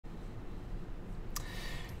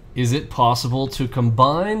Is it possible to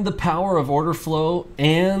combine the power of order flow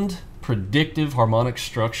and predictive harmonic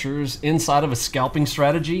structures inside of a scalping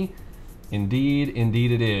strategy? Indeed,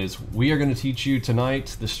 indeed it is. We are going to teach you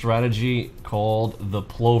tonight the strategy called the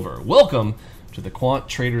PLOVER. Welcome to the Quant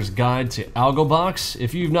Trader's Guide to AlgoBox.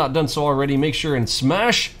 If you've not done so already, make sure and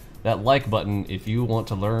smash that like button if you want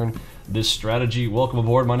to learn this strategy. Welcome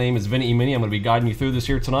aboard. My name is Vinny Emini. I'm going to be guiding you through this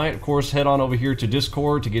here tonight. Of course, head on over here to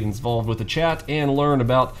Discord to get involved with the chat and learn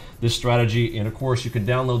about this strategy. And of course, you can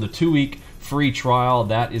download the 2-week free trial.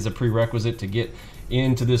 That is a prerequisite to get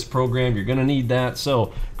into this program. You're going to need that.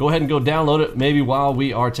 So go ahead and go download it, maybe while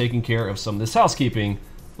we are taking care of some of this housekeeping.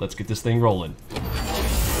 Let's get this thing rolling.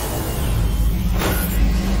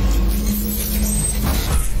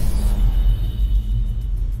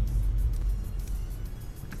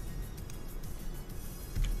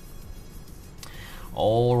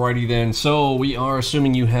 Alrighty then, so we are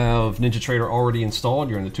assuming you have NinjaTrader already installed.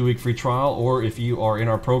 You're in the 2-week free trial, or if you are in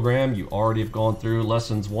our program, you already have gone through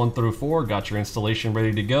lessons 1 through 4, got your installation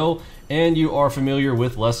ready to go, and you are familiar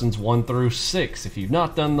with lessons 1 through 6. If you've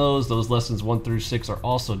not done those lessons 1 through 6 are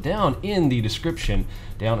also down in the description,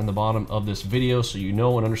 down in the bottom of this video, so you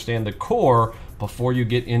know and understand the core before you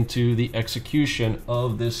get into the execution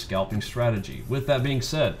of this scalping strategy. With that being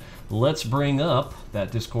said, let's bring up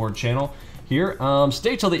that Discord channel here.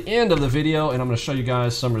 Stay till the end of the video and I'm going to show you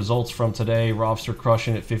guys some results from today. Robster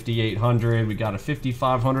crushing at 5,800. We got a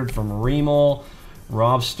 5,500 from Remel.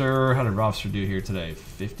 Robster, how did Robster do here today?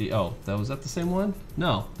 50. Oh, was that the same one?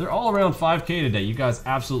 No, they're all around 5K today. You guys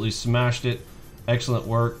absolutely smashed it. Excellent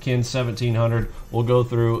work. Ken 1,700. We'll go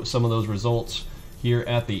through some of those results here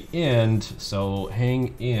at the end, so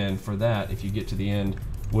hang in for that if you get to the end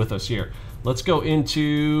with us here. Let's go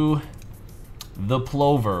into the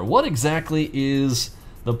PLOVER. What exactly is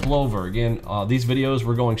the PLOVER? Again, these videos,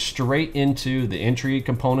 we're going straight into the entry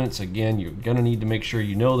components. Again, you're gonna need to make sure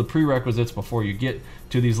you know the prerequisites before you get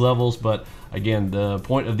to these levels, but again, the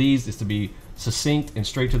point of these is to be succinct and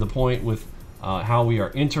straight to the point with how we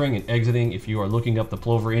are entering and exiting. If you are looking up the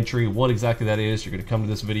PLOVER entry, what exactly that is, you're gonna come to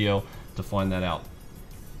this video to find that out.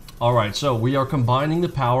 All right, so we are combining the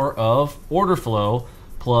power of order flow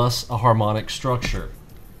plus a harmonic structure.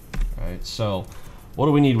 All right, so what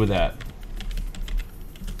do we need with that?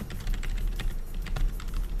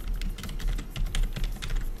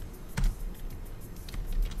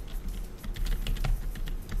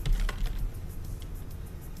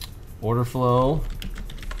 Order flow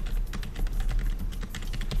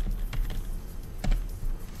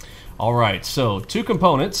all right, so 2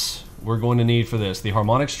 components we're going to need for this: the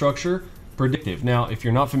harmonic structure, predictive. Now, if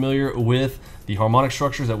you're not familiar with the harmonic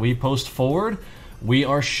structures that we post forward, we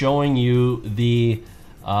are showing you the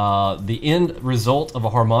end result of a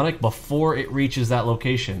harmonic before it reaches that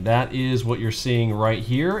location. That is what you're seeing right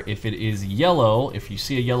here. If it is yellow, if you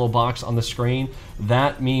see a yellow box on the screen,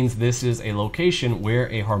 that means this is a location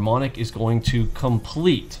where a harmonic is going to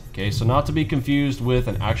complete. Okay, so not to be confused with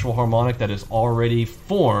an actual harmonic that is already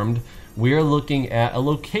formed. We're looking at a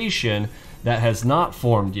location that has not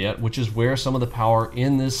formed yet, which is where some of the power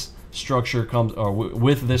in this structure comes, or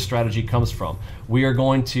with this strategy comes from. We are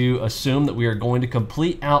going to assume that we are going to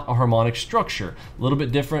complete out a harmonic structure. A little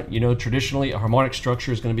bit different, you know, traditionally a harmonic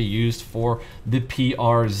structure is going to be used for the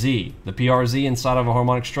PRZ. The PRZ inside of a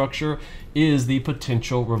harmonic structure is the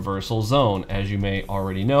potential reversal zone, as you may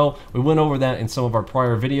already know. We went over that in some of our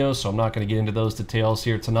prior videos, so I'm not going to get into those details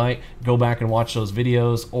here tonight. Go back and watch those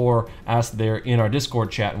videos or ask there in our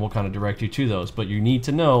Discord chat and we'll kind of direct you to those. But you need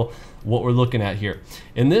to know what we're looking at here.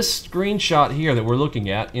 In this screenshot here that we're looking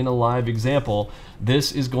at in a live example,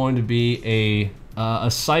 this is going to be a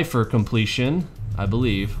cipher completion, I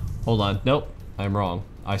believe. Hold on, nope, I'm wrong.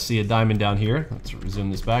 I see a diamond down here. Let's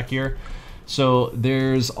resume this back here. So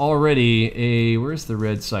there's already a, where's the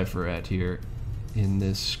red cipher at here in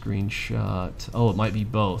this screenshot? Oh, it might be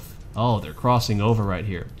both. Oh, they're crossing over right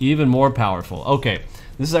here. Even more powerful. Okay,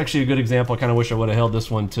 this is actually a good example. I kind of wish I would have held this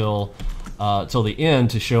one till the end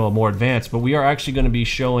to show a more advanced, but we are actually going to be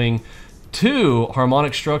showing 2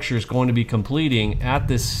 harmonic structures going to be completing at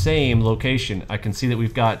this same location. I can see that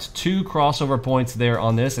we've got 2 crossover points there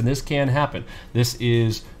on this, and this can happen. This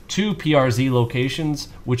is 2 PRZ locations,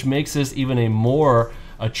 which makes this even a more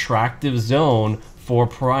attractive zone for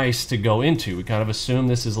price to go into. We kind of assume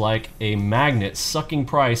this is like a magnet sucking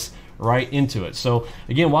price right into it. So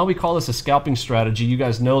again, while we call this a scalping strategy, you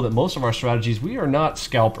guys know that most of our strategies, we are not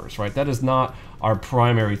scalpers, right? That is not our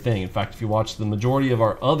primary thing. In fact, if you watch the majority of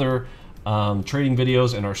our other trading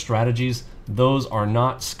videos and our strategies, those are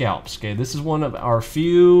not scalps. Okay, this is one of our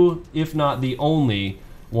few, if not the only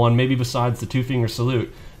one, maybe besides the 2-finger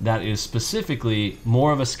salute, that is specifically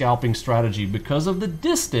more of a scalping strategy because of the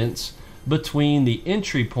distance between the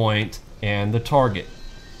entry point and the target.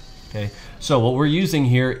 Okay, so what we're using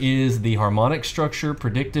here is the harmonic structure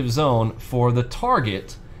predictive zone for the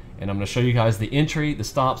target, and I'm going to show you guys the entry, the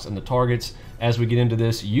stops, and the targets as we get into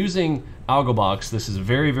this using AlgoBox. This is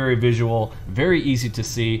very, very visual, very easy to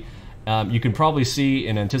see. You can probably see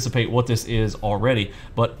and anticipate what this is already,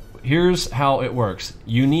 but here's how it works.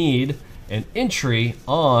 You need an entry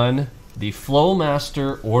on the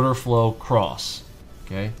FlowMaster order flow cross.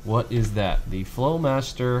 Okay, what is that? The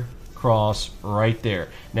FlowMaster cross right there.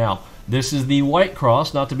 Now, this is the white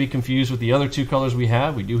cross, not to be confused with the other two colors we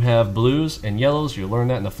have. We do have blues and yellows. You'll learn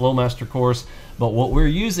that in the FlowMaster course. But what we're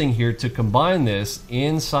using here to combine this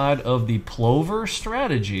inside of the PLOVER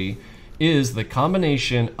strategy is the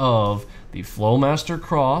combination of the FlowMaster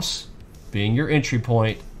cross being your entry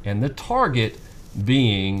point and the target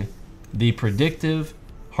being the predictive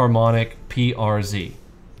harmonic PRZ.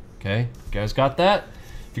 Okay, you guys got that?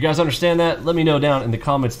 If you guys understand that, let me know down in the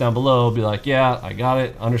comments down below. Be like, yeah, I got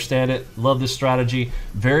it, understand it, love this strategy.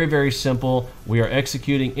 Very, very simple. We are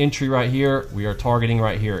executing entry right here. We are targeting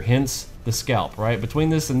right here, hence the scalp, right? Between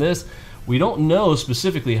this and this, we don't know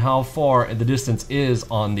specifically how far the distance is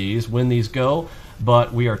on these when these go,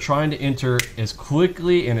 but we are trying to enter as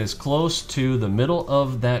quickly and as close to the middle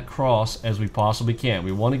of that cross as we possibly can.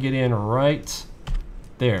 We want to get in right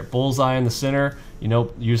there, bullseye in the center, you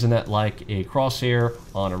know, using that like a crosshair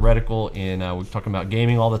on a reticle, and we're talking about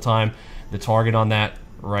gaming all the time. The target on that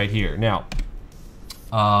right here. Now,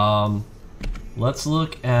 let's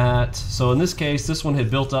look at, so in this case, this one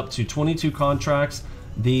had built up to 22 contracts.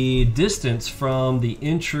 The distance from the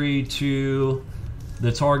entry to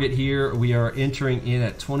the target here, we are entering in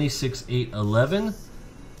at 26,811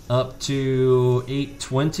 up to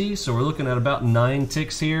 820. So we're looking at about 9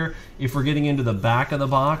 ticks here. If we're getting into the back of the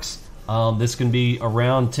box, this can be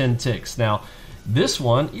around 10 ticks. Now, this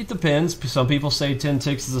one, it depends. Some people say 10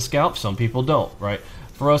 ticks is a scalp, some people don't, right?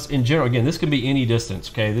 For us in general, again, this can be any distance,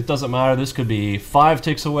 okay? It doesn't matter. This could be 5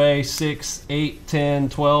 ticks away, 6, 8, 10,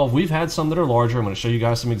 12. We've had some that are larger. I'm going to show you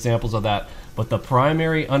guys some examples of that. But the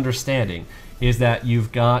primary understanding is that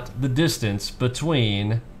you've got the distance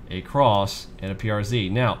between a cross and a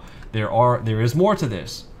PRZ. Now, there is more to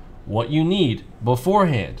this. What you need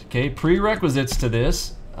beforehand, okay? Prerequisites to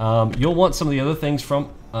this. You'll want some of the other things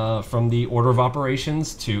from the order of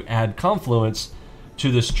operations to add confluence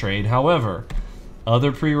to this trade. However,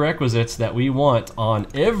 other prerequisites that we want on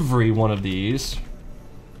every one of these,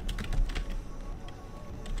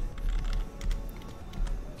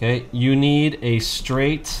 okay, you need a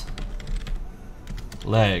straight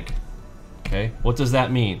leg. Okay, what does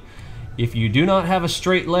that mean? If you do not have a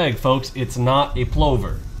straight leg, folks, it's not a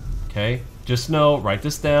plover. Okay, just know, write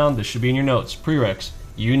this down. This should be in your notes. Prereqs.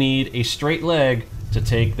 You need a straight leg to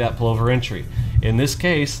take that plover entry. In this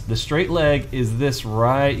case, the straight leg is this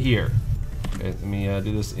right here. Okay, let me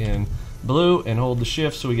do this in blue and hold the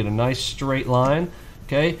shift so we get a nice straight line.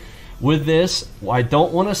 Okay, with this, I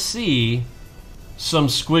don't want to see some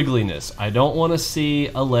squiggliness. I don't want to see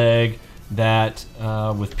a leg that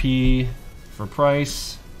with P for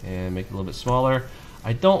price and make it a little bit smaller.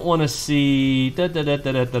 I don't want to see da da da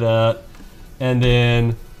da da da da and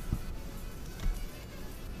then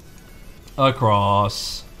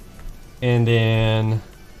across and then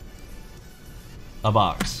a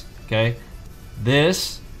box. Okay,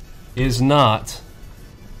 this is not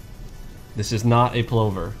a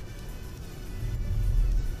plover.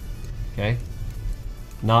 Okay,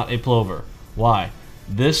 not a plover. Why?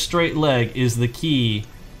 This straight leg is the key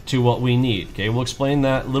to what we need. Okay, we'll explain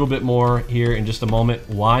that a little bit more here in just a moment,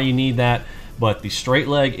 why you need that. But the straight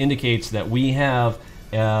leg indicates that we have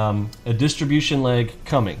a distribution leg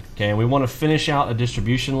coming. Okay, and we want to finish out a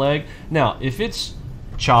distribution leg. Now, if it's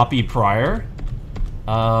choppy prior,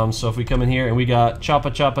 so if we come in here and we got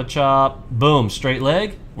choppa choppa chop, boom, straight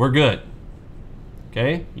leg, we're good.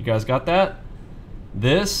 Okay, you guys got that?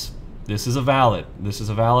 This is a valid. This is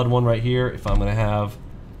a valid one right here. If I'm going to have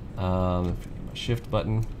my shift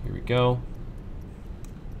button, here we go.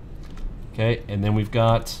 Okay, and then we've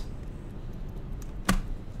got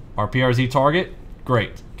our PRZ target.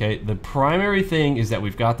 Great. Okay, the primary thing is that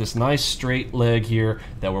we've got this nice straight leg here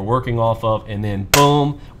that we're working off of, and then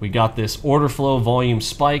boom, we got this order flow volume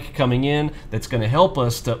spike coming in that's going to help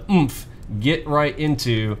us to get right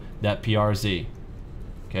into that PRZ.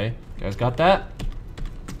 Okay, you guys got that?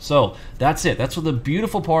 So that's it. That's what the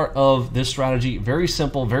beautiful part of this strategy. Very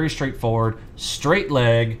simple, very straightforward. Straight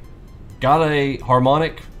leg, got a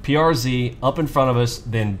harmonic PRZ up in front of us,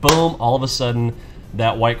 then boom, all of a sudden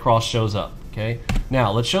that white cross shows up. Okay,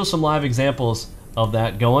 now let's show some live examples of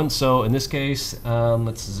that going. So in this case,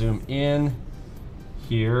 let's zoom in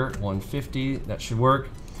here, 150, that should work.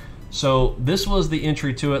 So this was the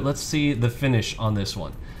entry to it. Let's see the finish on this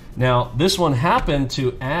one. Now this one happened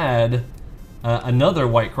to add another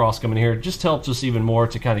white cross coming here, just helps us even more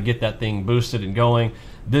to kind of get that thing boosted and going.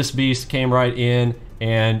 This beast came right in,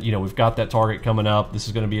 and you know, we've got that target coming up. This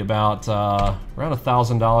is going to be about around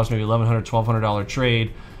 $1,000, maybe $1,100, $1,200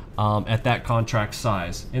 trade at that contract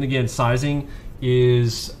size. And again, sizing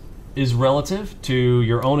is relative to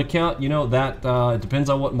your own account. You know, that it depends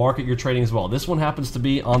on what market you're trading as well. This one happens to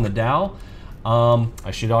be on the Dow.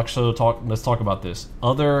 I should also let's talk about this.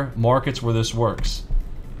 Other markets where this works.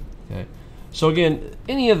 Okay. So again,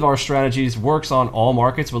 any of our strategies works on all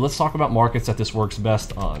markets, but let's talk about markets that this works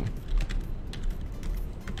best on.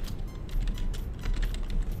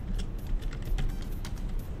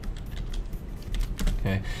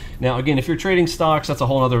 Okay. Now again, if you're trading stocks, that's a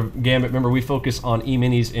whole other gamut. Remember, we focus on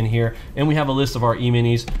E-minis in here, and we have a list of our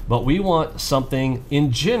E-minis, but we want something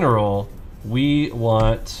in general, we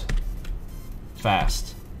want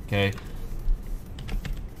fast, okay?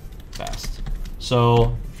 Fast.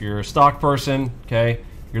 So if you're a stock person, okay,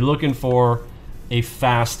 you're looking for a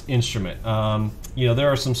fast instrument. You know,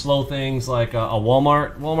 there are some slow things like a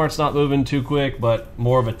Walmart. Walmart's not moving too quick, but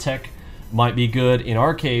more of a tech might be good. In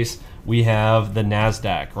our case, we have the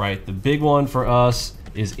NASDAQ, right? The big one for us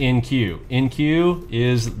is NQ. NQ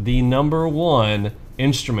is the #1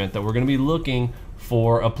 instrument that we're going to be looking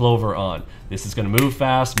for a plover on. This is going to move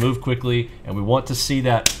fast, move quickly, and we want to see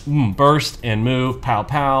that burst and move, pow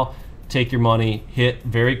pow, take your money, hit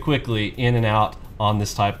very quickly in and out on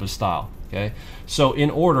this type of style. Okay, so in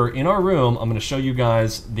order, in our room, I'm going to show you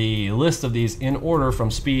guys the list of these in order from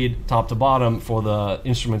speed top to bottom for the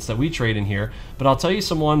instruments that we trade in here. But I'll tell you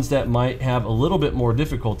some ones that might have a little bit more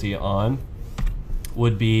difficulty on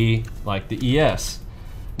would be like the ES.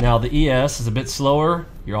 Now the ES is a bit slower.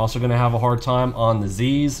 You're also going to have a hard time on the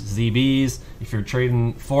Zs, ZBs. If you're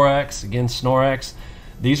trading Forex, again, Snorex,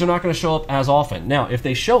 these are not going to show up as often. Now, if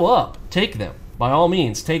they show up, take them. By all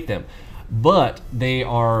means, take them. But they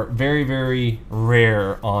are very, very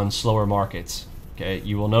rare on slower markets. Okay,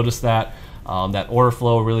 you will notice that that order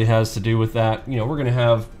flow really has to do with that. You know, we're going to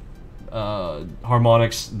have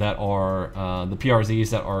harmonics that are the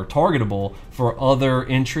PRZs that are targetable for other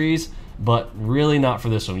entries, but really not for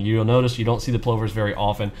this one. You'll notice you don't see the plovers very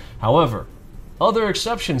often. However, other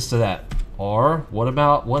exceptions to that are,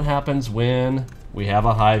 what happens when we have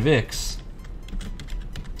a high VIX?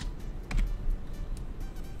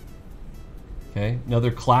 Okay,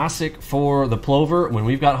 another classic for the plover when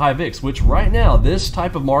we've got high VIX, which right now, this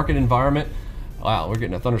type of market environment, wow, we're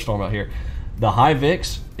getting a thunderstorm out here. The high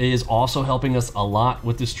VIX is also helping us a lot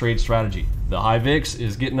with this trade strategy. The high VIX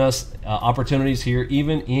is getting us opportunities here,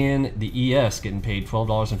 even in the ES, getting paid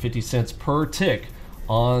 $12.50 per tick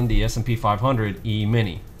on the S&P 500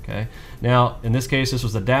 E-mini. Okay, now in this case, this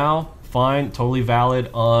was the Dow. Fine, totally valid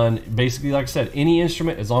on basically, like I said, any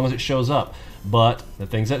instrument as long as it shows up. But the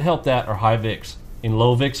things that help that are high VIX. In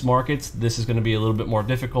low VIX markets, this is going to be a little bit more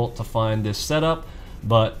difficult to find this setup,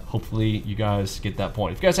 but hopefully you guys get that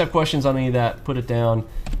point. If you guys have questions on any of that, put it down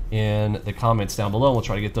in the comments down below. We'll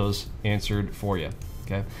try to get those answered for you.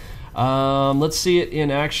 Okay. Let's see it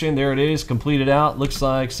in action. There it is, completed out. Looks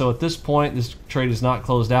like, so at this point, this trade is not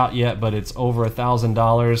closed out yet, but it's over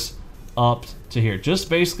 $1,000 up to here. Just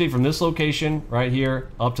basically from this location right here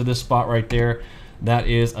up to this spot right there. That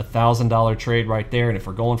is a $1,000 trade right there. And if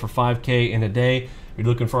we're going for 5K in a day, you're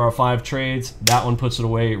looking for our 5 trades. That one puts it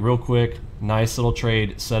away real quick. Nice little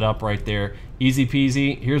trade set up right there. Easy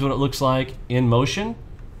peasy. Here's what it looks like in motion.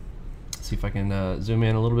 Let's see if I can zoom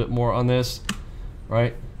in a little bit more on this.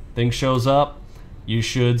 Right, thing shows up. You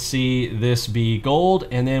should see this be gold,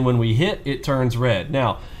 and then when we hit, it turns red.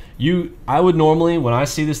 Now, I would normally, when I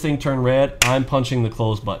see this thing turn red, I'm punching the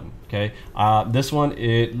close button. Okay, this one,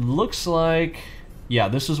 it looks like, yeah,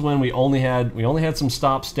 this is when we only had some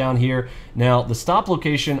stops down here. Now the stop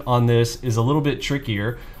location on this is a little bit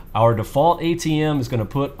trickier. Our default ATM is going to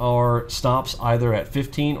put our stops either at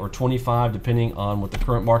 15 or 25 depending on what the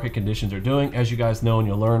current market conditions are doing, as you guys know and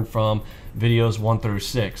you'll learn from videos 1 through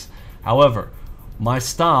 6. However, my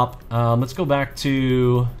stop, let's go back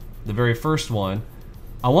to the very first one.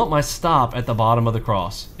 I want my stop at the bottom of the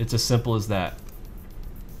cross. It's as simple as that.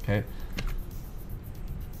 Okay.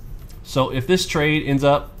 So if this trade ends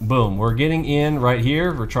up, boom, we're getting in right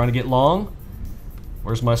here. We're trying to get long.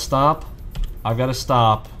 Where's my stop? I've got a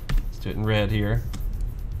stop. Let's do it in red here.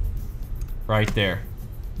 Right there.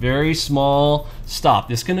 Very small stop.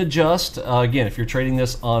 This can adjust. Again, if you're trading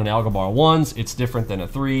this on an algo bar 1s, it's different than a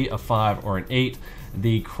 3, a 5, or an 8.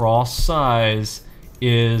 the cross size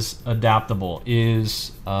is adaptable,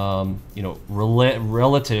 is you know,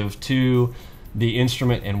 relative to the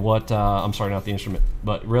instrument and what I'm sorry, not the instrument,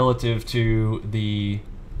 but relative to the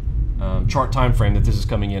chart time frame that this is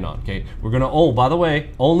coming in on. Okay, we're gonna, oh, by the way,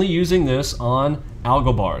 only using this on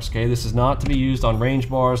algo bars. Okay, this is not to be used on range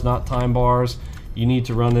bars, not time bars. You need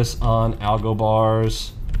to run this on algo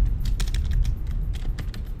bars.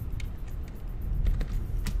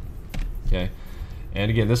 Okay, and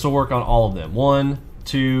again, this will work on all of them: 1,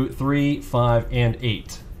 2, 3, 5, and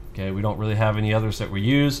 8. Okay, we don't really have any others that we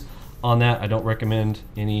use on that. I don't recommend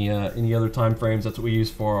any other time frames. That's what we use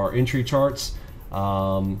for our entry charts.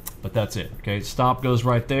 But that's it. Okay, stop goes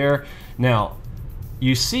right there. Now,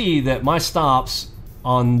 you see that my stops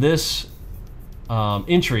on this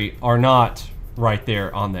entry are not right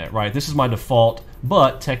there on that, right? This is my default,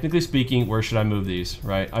 but technically speaking, where should I move these,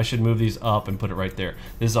 right? I should move these up and put it right there.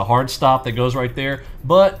 This is a hard stop that goes right there,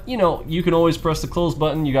 but you know, you can always press the close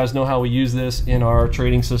button. You guys know how we use this in our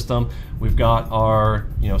trading system. We've got our,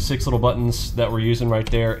 you know, 6 little buttons that we're using right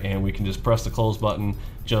there, and we can just press the close button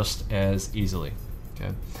just as easily.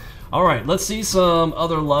 Okay. All right, let's see some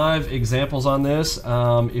other live examples on this.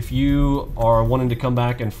 If you are wanting to come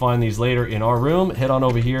back and find these later in our room, head on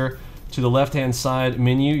over here to the left-hand side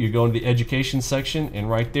menu. You go into the education section, and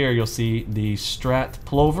right there you'll see the strat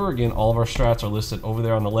plover. Again, all of our strats are listed over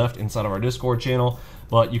there on the left inside of our Discord channel,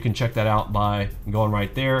 but you can check that out by going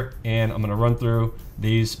right there. And I'm going to run through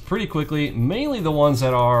these pretty quickly, mainly the ones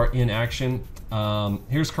that are in action.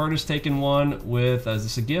 Here's Curtis taking one with, is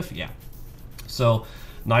this a GIF? Yeah. So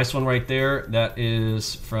nice one right there. That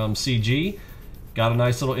is from CG. Got a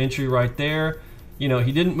nice little entry right there. You know,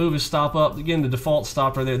 he didn't move his stop up. Again, the default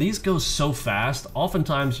stop right there. These go so fast.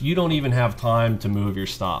 Oftentimes, you don't even have time to move your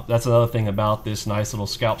stop. That's another thing about this nice little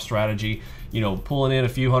scalp strategy. You know, pulling in a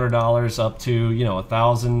few $100s up to, you know,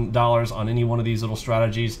 $1,000 on any one of these little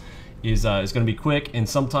strategies is going to be quick, and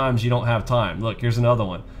sometimes you don't have time. Look, here's another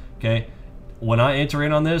one. Okay, when I enter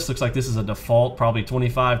in on this, looks like this is a default, probably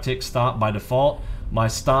 25 tick stop by default. My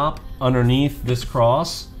stop underneath this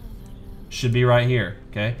cross should be right here.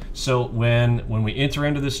 Okay, so when we enter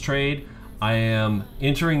into this trade, I am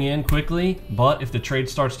entering in quickly, but if the trade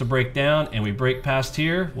starts to break down and we break past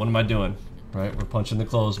here, what am I doing? Right, we're punching the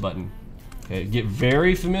close button. Okay, get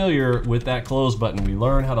very familiar with that close button. We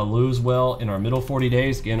learn how to lose well in our middle 40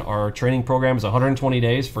 days. Again, our training program is 120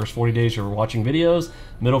 days. First 40 days you're watching videos.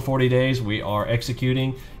 Middle 40 days we are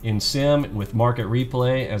executing in sim with market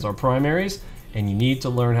replay as our primaries, and you need to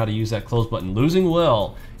learn how to use that close button. Losing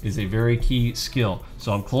well is a very key skill.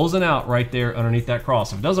 So I'm closing out right there underneath that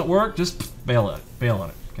cross. If it doesn't work, just bail on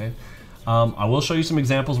it, okay? I will show you some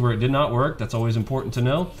examples where it did not work. That's always important to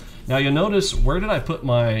know. Now you'll notice, where did I put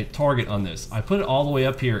my target on this? I put it all the way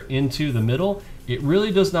up here into the middle. It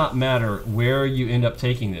really does not matter where you end up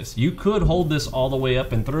taking this. You could hold this all the way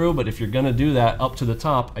up and through, but if you're gonna do that up to the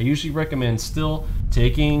top, I usually recommend still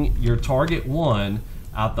taking your target one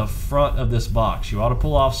out the front of this box. You ought to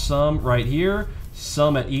pull off some right here,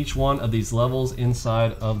 some at each one of these levels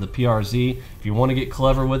inside of the PRZ. If you want to get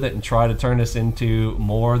clever with it and try to turn this into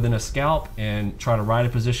more than a scalp and try to ride a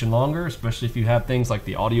position longer, especially if you have things like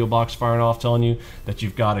the audio box firing off telling you that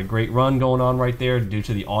you've got a great run going on right there due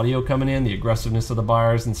to the audio coming in, the aggressiveness of the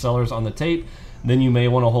buyers and sellers on the tape, then you may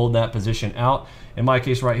want to hold that position out. In my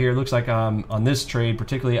case right here, it looks like on this trade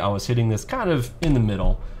particularly, I was hitting this kind of in the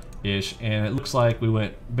middle-ish, and it looks like we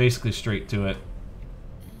went basically straight to it.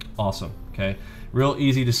 Awesome, okay? Real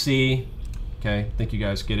easy to see. Okay, I think you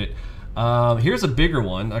guys get it. Here's a bigger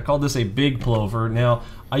one. I call this a big plover. Now,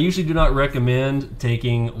 I usually do not recommend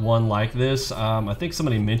taking one like this. I think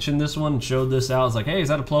somebody mentioned this one and showed this out. It's like, hey, is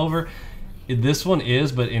that a plover? This one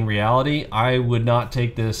is, but in reality, I would not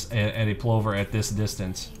take this at a plover at this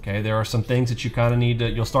distance. Okay, there are some things that you kind of need to,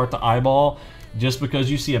 you'll start to eyeball. Just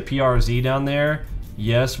because you see a PRZ down there,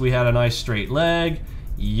 yes, we had a nice straight leg.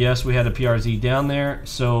 Yes, we had a PRZ down there,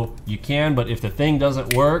 so you can, but if the thing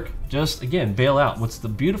doesn't work, just, again, bail out. What's the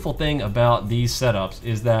beautiful thing about these setups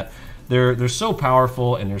is that they're so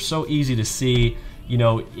powerful and they're so easy to see, you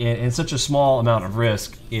know, in such a small amount of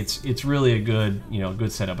risk. It's really a good, you know,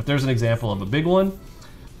 good setup. But there's an example of a big one.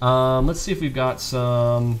 Let's see if we've got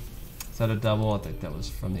some, is that a double? I think that was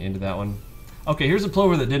from the end of that one. Okay, here's a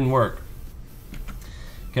plover that didn't work.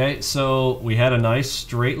 Okay, so we had a nice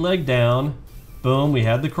straight leg down. Boom, we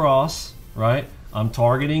had the cross, right? I'm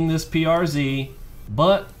targeting this PRZ,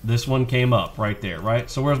 but this one came up right there, right?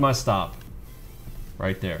 So where's my stop?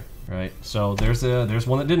 Right there, right? So there's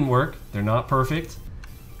one that didn't work. They're not perfect.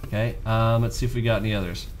 Okay, let's see if we got any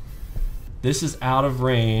others. This is out of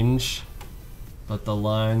range, but the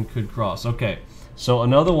line could cross. Okay, So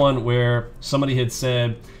another one where somebody had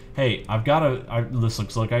said, hey, this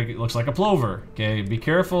looks like a plover. Okay, be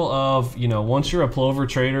careful of, once you're a plover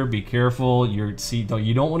trader, be careful.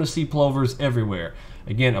 You don't want to see plovers everywhere.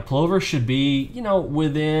 Again, a plover should be,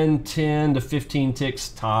 within 10 to 15 ticks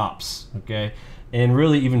tops. Okay, and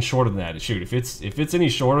really even shorter than that. Shoot, if it's any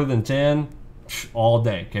shorter than 10, all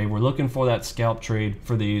day. Okay, we're looking for that scalp trade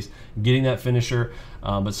for these, getting that finisher.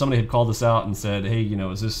 But somebody had called us out and said, hey,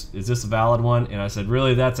 is this a valid one? And I said,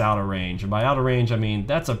 really, that's out of range. And by out of range, I mean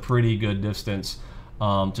that's a pretty good distance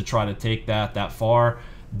to try to take that far.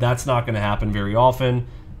 That's not going to happen very often,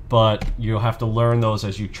 but you'll have to learn those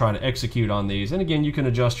as you try to execute on these. And again, you can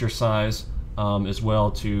adjust your size as well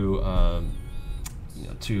to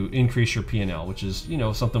increase your P&L, which is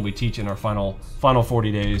something we teach in our final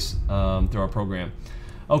 40 days through our program.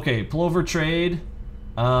 Okay, plover trade.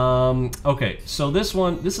 Okay, so this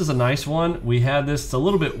is a nice one. We had this, it's a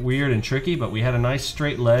little bit weird and tricky, but we had a nice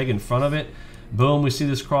straight leg in front of it. Boom, we see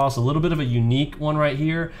this cross, a little bit of a unique one right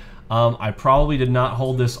here. I probably did not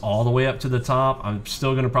hold this all the way up to the top. I'm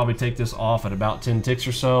still gonna probably take this off at about 10 ticks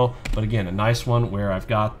or so, but again, a nice one where I've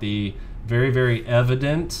got the very, very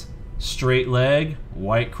evident straight leg,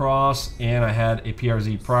 white cross, and I had a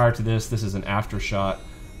PRZ prior to this. This is an after shot,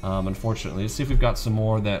 unfortunately. Let's see if we've got some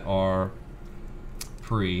more that are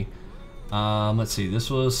pre. Let's see, this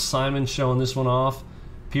was Simon showing this one off.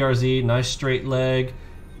 PRZ, nice straight leg.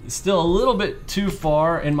 Still a little bit too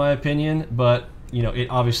far in my opinion, but it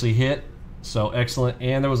obviously hit, so excellent.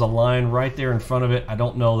 And there was a line right there in front of it. I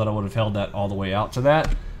don't know that I would have held that all the way out to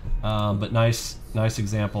that, but nice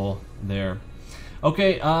example there.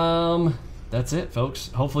 Okay, that's it,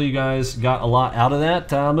 folks. Hopefully you guys got a lot out of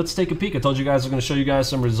that. Let's take a peek. I told you guys I was going to show you guys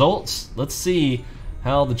some results. Let's see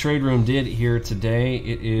how the trade room did here today.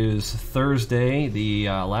 It is Thursday, the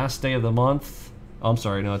last day of the month. Oh, I'm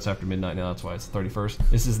sorry, no, it's after midnight now. That's why it's the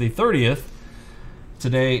 31st. This is the 30th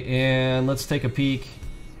today, and let's take a peek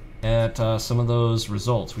at some of those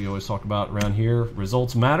results. We always talk about around here,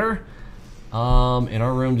 results matter. And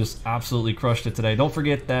our room just absolutely crushed it today. Don't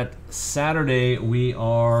forget that Saturday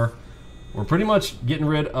we're pretty much getting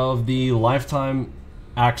rid of the lifetime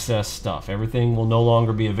access stuff. Everything will no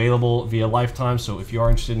longer be available via lifetime, so if you are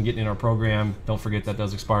interested in getting in our program, don't forget that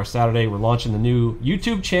does expire Saturday. We're launching the new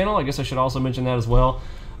YouTube channel. I guess I should also mention that as well.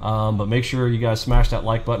 But make sure you guys smash that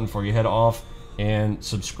like button before you head off and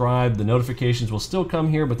subscribe. The notifications will still come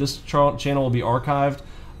here, but this channel will be archived.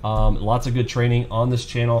 Lots of good training on this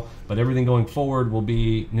channel, but everything going forward will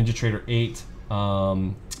be NinjaTrader 8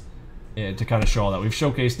 to kind of show all that. We've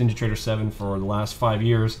showcased NinjaTrader 7 for the last 5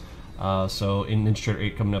 years, so in NinjaTrader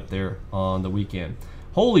 8 coming up there on the weekend.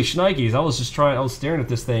 Holy shnikes, I was staring at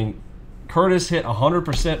this thing. Curtis hit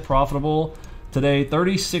 100% profitable today,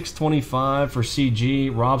 36.25 for CG,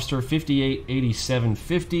 Robster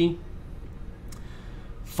 58.87.50.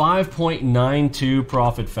 5.92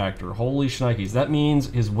 profit factor. Holy shnikes. That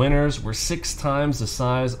means his winners were 6 times the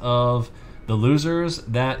size of the losers.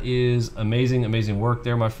 That is amazing, amazing work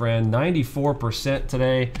there, my friend. 94%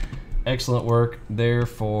 today. Excellent work there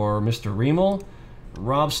for Mr. Riemel.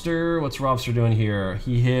 Robster, what's Robster doing here?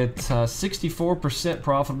 He hit 64%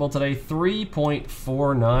 profitable today,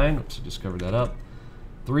 3.49. Oops, I just covered that up.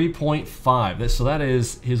 3.5. So that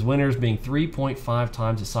is his winners being 3.5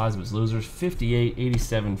 times the size of his losers.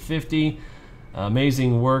 58.87.50.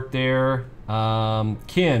 Amazing work there. Ken,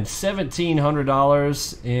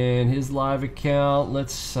 $1,700 in his live account.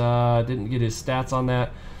 Let's didn't get his stats on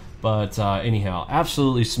that, but anyhow,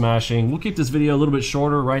 absolutely smashing. We'll keep this video a little bit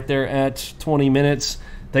shorter, right there at 20 minutes.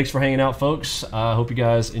 Thanks for hanging out, folks. I hope you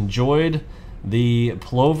guys enjoyed the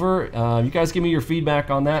plover. You guys give me your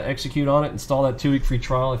feedback on that, execute on it, install that 2-week free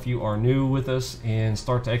trial if you are new with us, and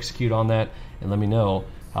start to execute on that, and let me know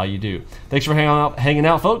how you do. Thanks for hanging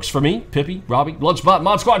out, folks. For me, Pippi, Robbie, Lunchbot,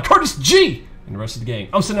 Mod Squad, Curtis G, and the rest of the gang,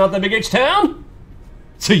 I'm sending out that Big H Town.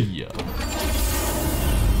 See ya.